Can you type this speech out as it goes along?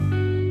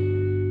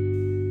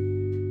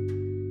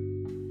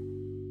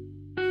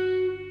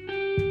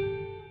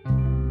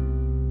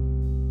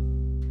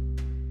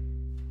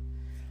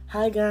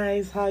Hi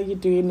guys, how are you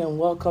doing? And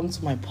welcome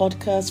to my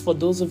podcast. For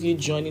those of you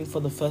joining for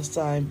the first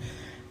time,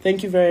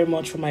 thank you very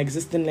much for my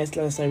existing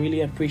listeners. I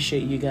really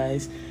appreciate you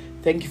guys.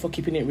 Thank you for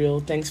keeping it real.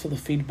 Thanks for the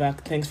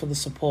feedback. Thanks for the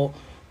support.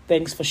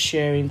 Thanks for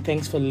sharing.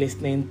 Thanks for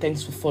listening.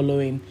 Thanks for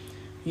following.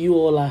 You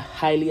all are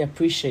highly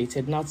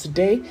appreciated. Now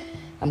today,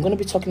 I'm going to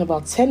be talking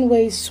about 10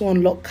 ways to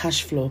unlock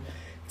cash flow.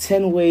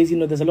 10 ways,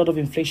 there's a lot of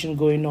inflation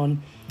going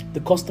on.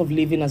 The cost of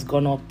living has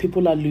gone up.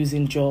 People are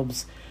losing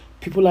jobs.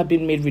 People are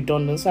being made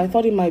redundant. So I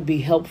thought it might be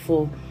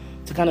helpful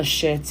to kind of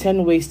share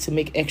 10 ways to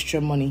make extra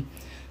money.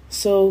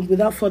 So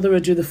without further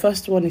ado, the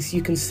first one is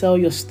you can sell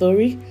your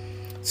story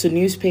to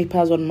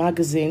newspapers or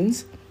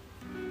magazines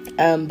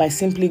by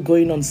simply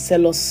going on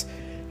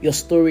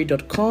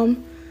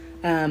sellusyourstory.com.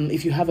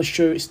 If you have a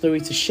story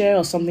to share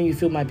or something you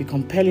feel might be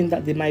compelling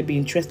that they might be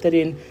interested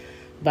in,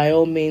 by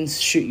all means,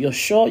 shoot your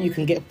shot. You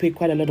can get paid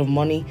quite a lot of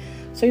money.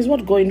 So it's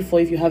worth going for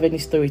if you have any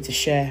story to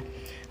share.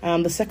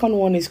 The second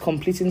one is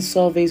completing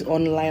surveys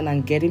online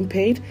and getting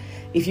paid.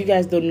 If you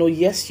guys don't know,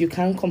 yes, you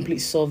can complete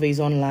surveys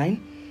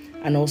online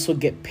and also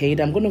get paid.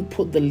 I'm going to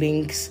put the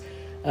links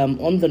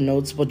on the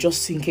notes, but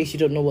just in case you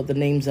don't know what the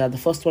names are, the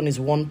first one is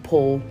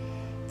OnePoll,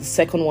 the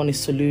second one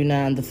is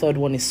Soluna, and the third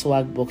one is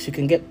Swagbox. You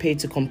can get paid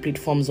to complete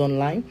forms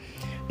online.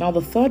 Now,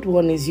 the third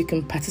one is you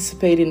can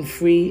participate in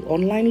free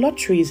online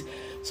lotteries.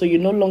 So you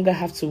no longer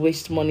have to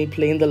waste money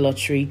playing the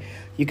lottery.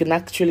 You can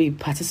actually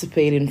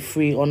participate in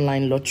free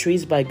online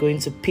lotteries by going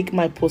to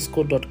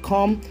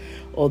pickmypostcode.com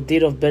or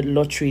date of birth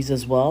lotteries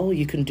as well.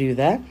 You can do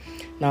that.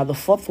 Now, the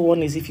fourth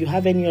one is if you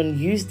have any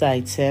unused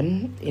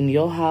item in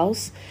your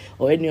house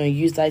or any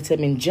unused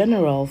item in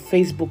general,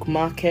 Facebook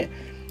Market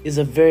is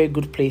a very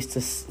good place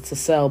to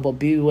sell, but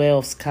beware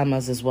of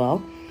scammers as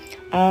well.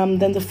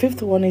 Then the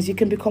fifth one is you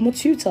can become a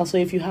tutor. So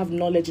if you have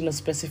knowledge in a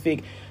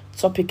specific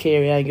topic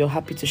area and you're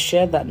happy to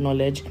share that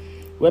knowledge,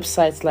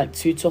 websites like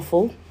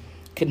Tutorful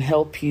can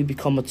help you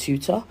become a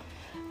tutor.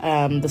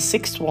 The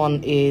sixth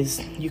one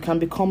is you can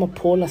become a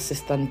poll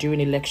assistant during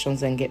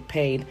elections and get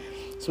paid.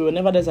 So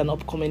whenever there's an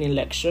upcoming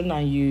election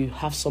and you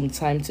have some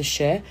time to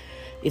share,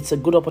 it's a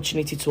good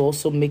opportunity to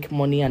also make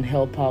money and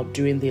help out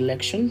during the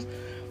elections.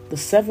 The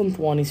seventh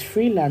one is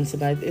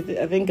freelancing. I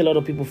think a lot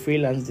of people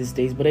freelance these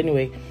days, but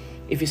anyway,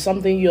 if it's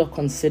something you're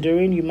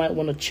considering, you might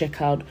want to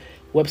check out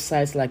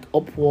websites like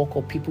Upwork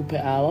or People Per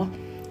Hour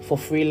for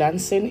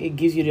freelancing. It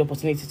gives you the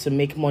opportunity to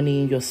make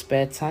money in your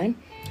spare time.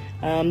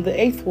 The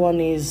eighth one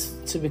is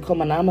to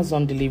become an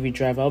Amazon delivery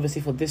driver.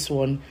 Obviously, for this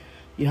one,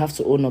 you have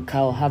to own a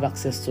car or have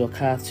access to a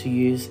car to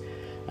use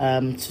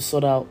to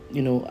sort out,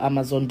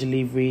 Amazon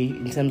delivery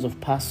in terms of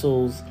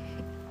parcels.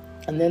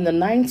 And then the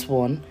ninth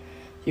one,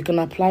 you can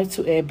apply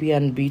to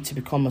Airbnb to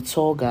become a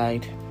tour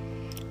guide.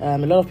 A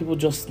lot of people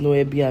just know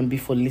Airbnb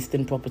for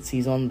listing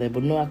properties on there,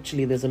 but no,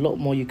 actually, there's a lot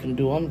more you can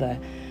do on there.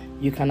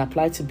 You can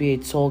apply to be a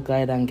tour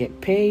guide and get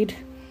paid.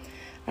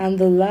 And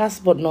the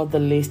last but not the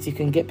least, you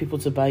can get people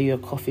to buy you a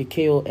coffee,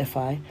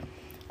 KOFI.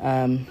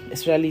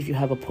 Especially if you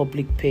have a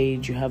public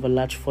page, you have a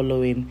large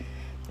following.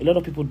 A lot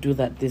of people do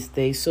that these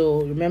days.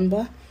 So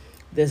remember,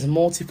 there's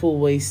multiple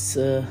ways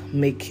to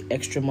make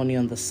extra money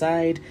on the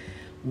side.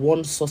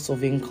 One source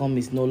of income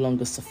is no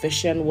longer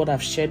sufficient. What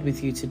I've shared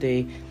with you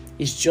today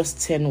is just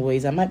 10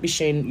 ways. I might be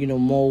sharing,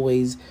 more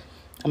ways.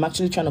 I'm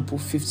actually trying to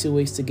put 50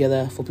 ways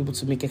together for people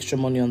to make extra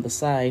money on the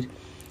side.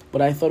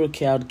 But I thought,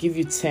 okay, I'll give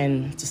you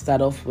 10 to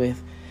start off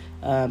with.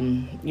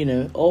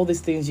 All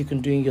these things you can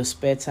do in your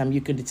spare time.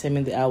 You can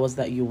determine the hours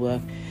that you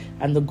work.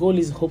 And the goal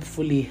is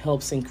hopefully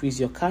helps increase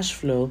your cash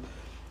flow.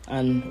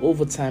 And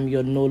over time,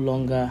 you're no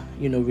longer,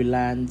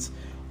 reliant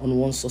on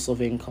one source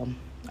of income.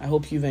 I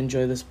hope you've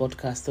enjoyed this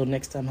podcast. Till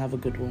next time, have a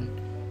good one.